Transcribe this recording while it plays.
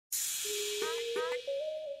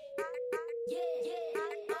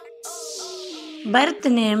Birth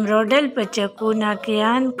name Rodel Pachaku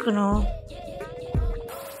Nakiankno.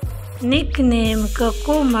 Nickname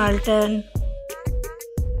Coco Martin.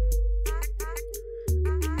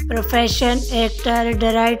 Profession actor,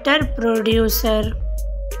 director, producer.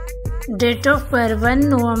 Date of birth 1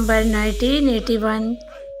 November 1981.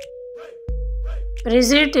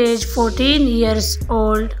 Present age 14 years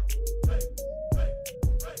old.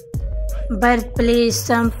 Birthplace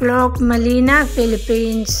Samploc, Manila,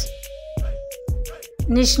 Philippines.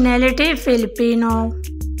 Nationality Filipino.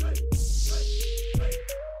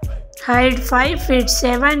 Height 5 feet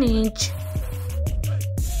 7 inch.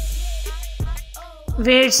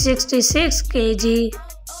 Weight 66 kg.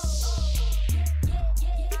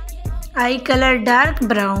 Eye color dark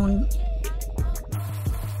brown.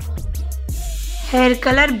 Hair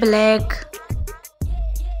color black.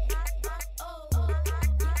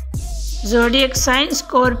 Zodiac sign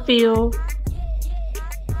Scorpio.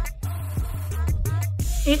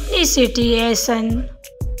 Ethnicity Asian.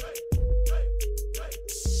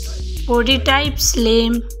 Body type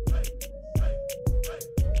slim.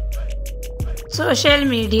 Social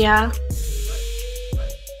media.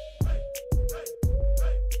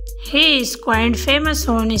 He is quite famous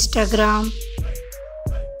on Instagram.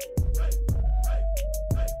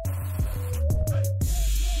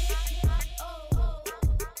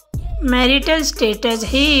 Marital status,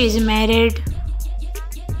 he is married.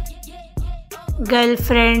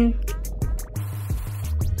 Girlfriend.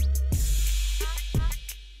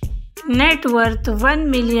 Net worth $1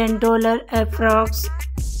 million approx.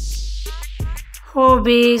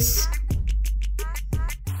 Hobbies.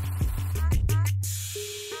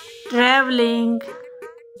 Traveling.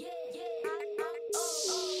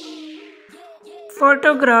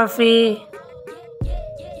 Photography.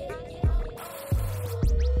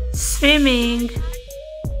 Swimming.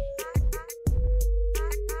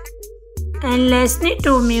 And listening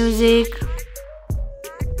to music.